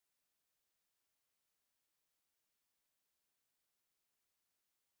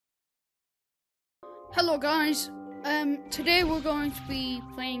Hello guys, today we're going to be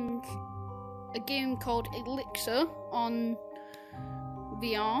playing a game called Elixir on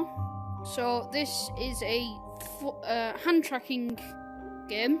VR. So this is a hand tracking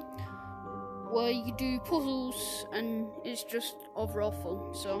game where you do puzzles and it's just overall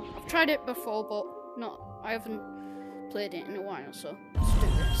fun. So I've tried it before but I haven't played it in a while, so let's do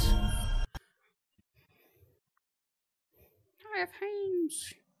this. I have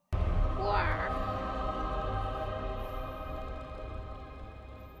hands. Wow.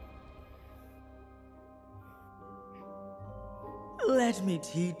 Let me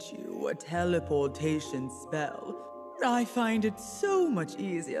teach you a teleportation spell. I find it so much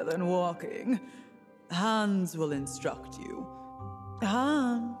easier than walking. Hans will instruct you.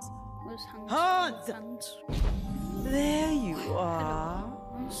 Hans. Where's Hans? Hans! Hans. There you are.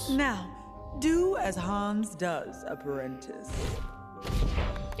 Now, do as Hans does, apprentice.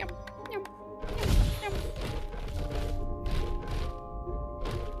 Yum, yum, yum, yum.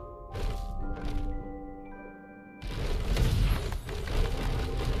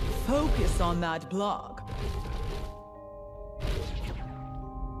 Focus on that block.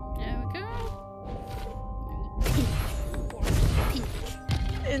 There we go. Pink.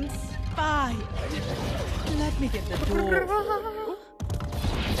 Inspired. Let me get the door for you.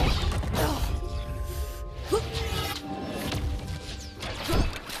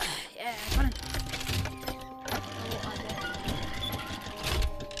 Yeah, got it.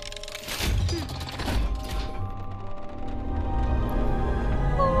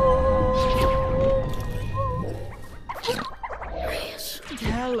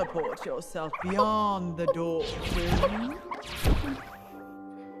 Teleport yourself beyond the door, will you?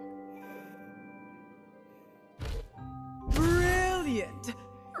 Brilliant!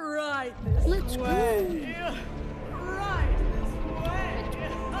 Right this Let's way. go. Right this way.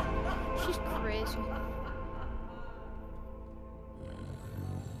 She's crazy.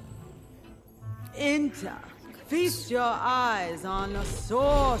 Enter. Feast your eyes on the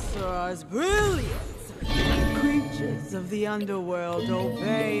sorcerer's brilliance. Creatures of the underworld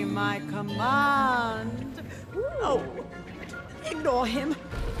obey my command. Oh, ignore him.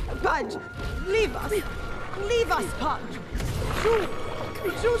 Pudge, leave us. Leave us, Pudge. Shoo.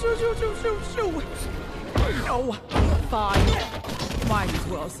 Shoo, shoo, shoo, shoo, shoo, shoo. Oh, fine. Might as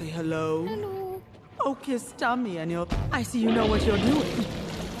well say hello. Hello. Poke his tummy and you'll... I see you know what you're doing.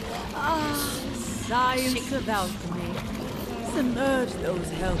 Ah, science of alchemy. Submerge those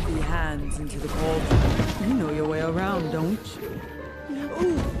healthy hands into the cauldron. You know your way around, don't you?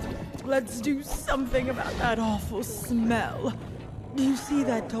 Ooh, let's do something about that awful smell. Do you see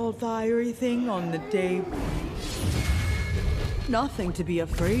that tall fiery thing on the table? Nothing to be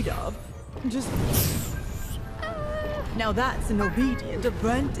afraid of. Just... Now that's an obedient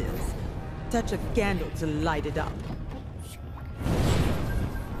apprentice. Touch a candle to light it up.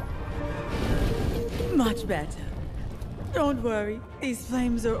 Much better. Don't worry, these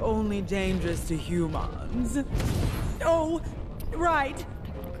flames are only dangerous to humans. Oh, right.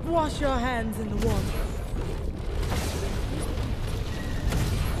 Wash your hands in the water.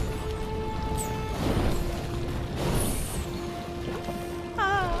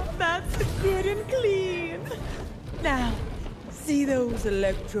 Ah, that's good and clean. Now, see those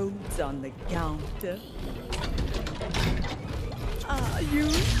electrodes on the counter?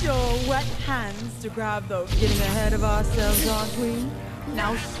 Use your wet hands to grab those. Getting ahead of ourselves, aren't we?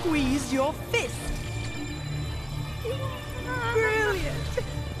 Now squeeze your fist. Brilliant!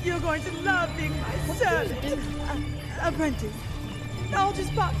 You're going to love being my servant. Apprentice, I'll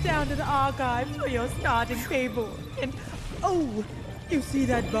just pop down to the archives for your starting paperwork. And, oh, you see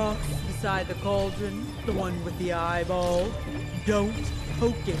that box beside the cauldron? The one with the eyeball? Don't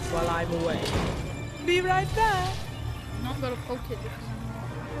poke it while I'm away. Be right back. I'm not gonna poke it because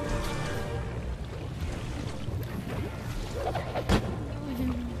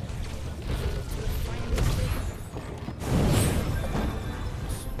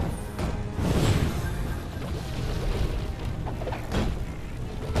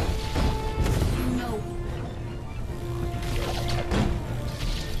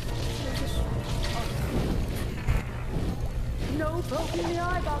No poking the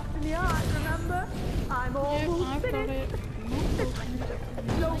eye box in the eye, remember? I'm almost I've got finished. it.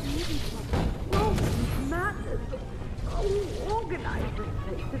 No, matters. Oh, organize this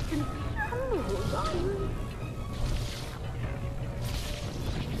place. It's in shambles.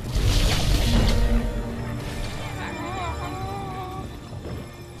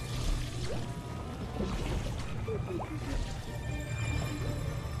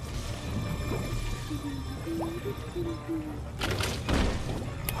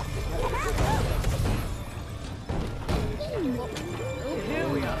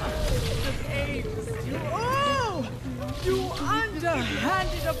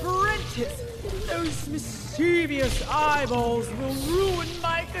 underhanded apprentice! Those mischievous eyeballs will ruin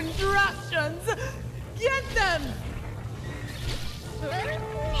my contraptions! Get them!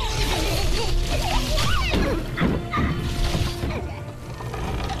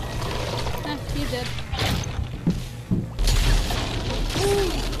 He did.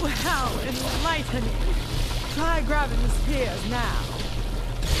 Ooh, how enlightening! Try grabbing the spears now.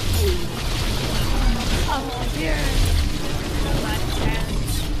 Oh, dear.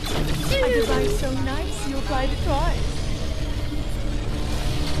 A device so nice, you'll find it twice.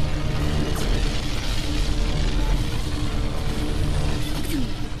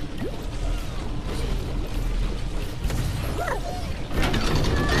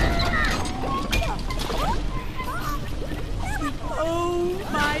 Oh,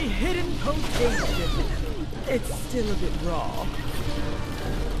 my hidden potation. It's still a bit raw.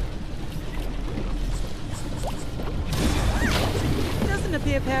 Doesn't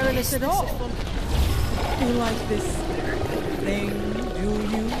appear perilous at all. You like this thing, do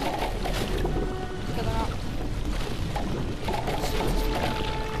you? Look at that.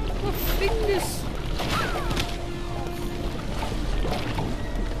 Oh, fingers.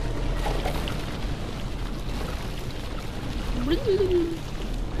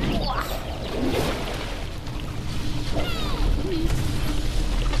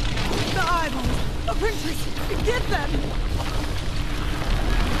 The eyeballs! Apprentice! Get them!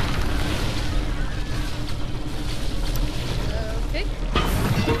 Okay.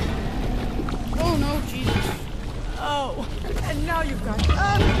 Oh no, Jesus. Oh, and now you've got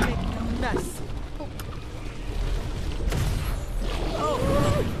us making a mess. Oh,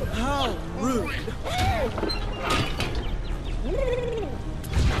 how rude.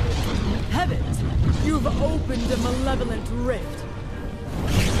 Heavens, you've opened a malevolent rift.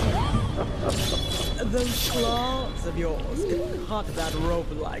 Those claws of yours can cut that rope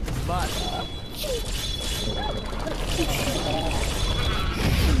like butter.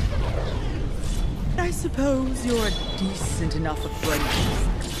 I suppose you're a decent enough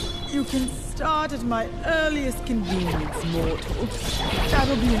apprentice. You can start at my earliest convenience, mortal.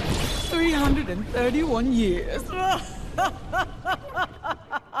 That'll be in 331 years.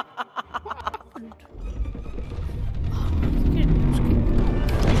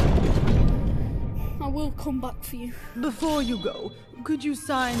 I will come back for you. Before you go, could you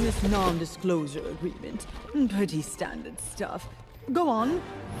sign this non-disclosure agreement? Pretty standard stuff. Go on,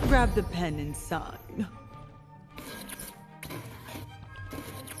 grab the pen and sign.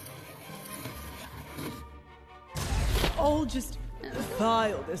 I'll just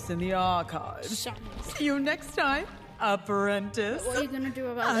file this in the archives. See you next time, apprentice. What are you gonna do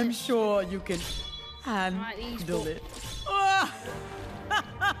about I'm this? sure you can handle it.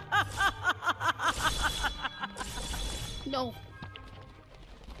 No.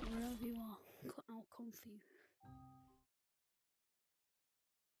 Wherever you are, I'll come for you.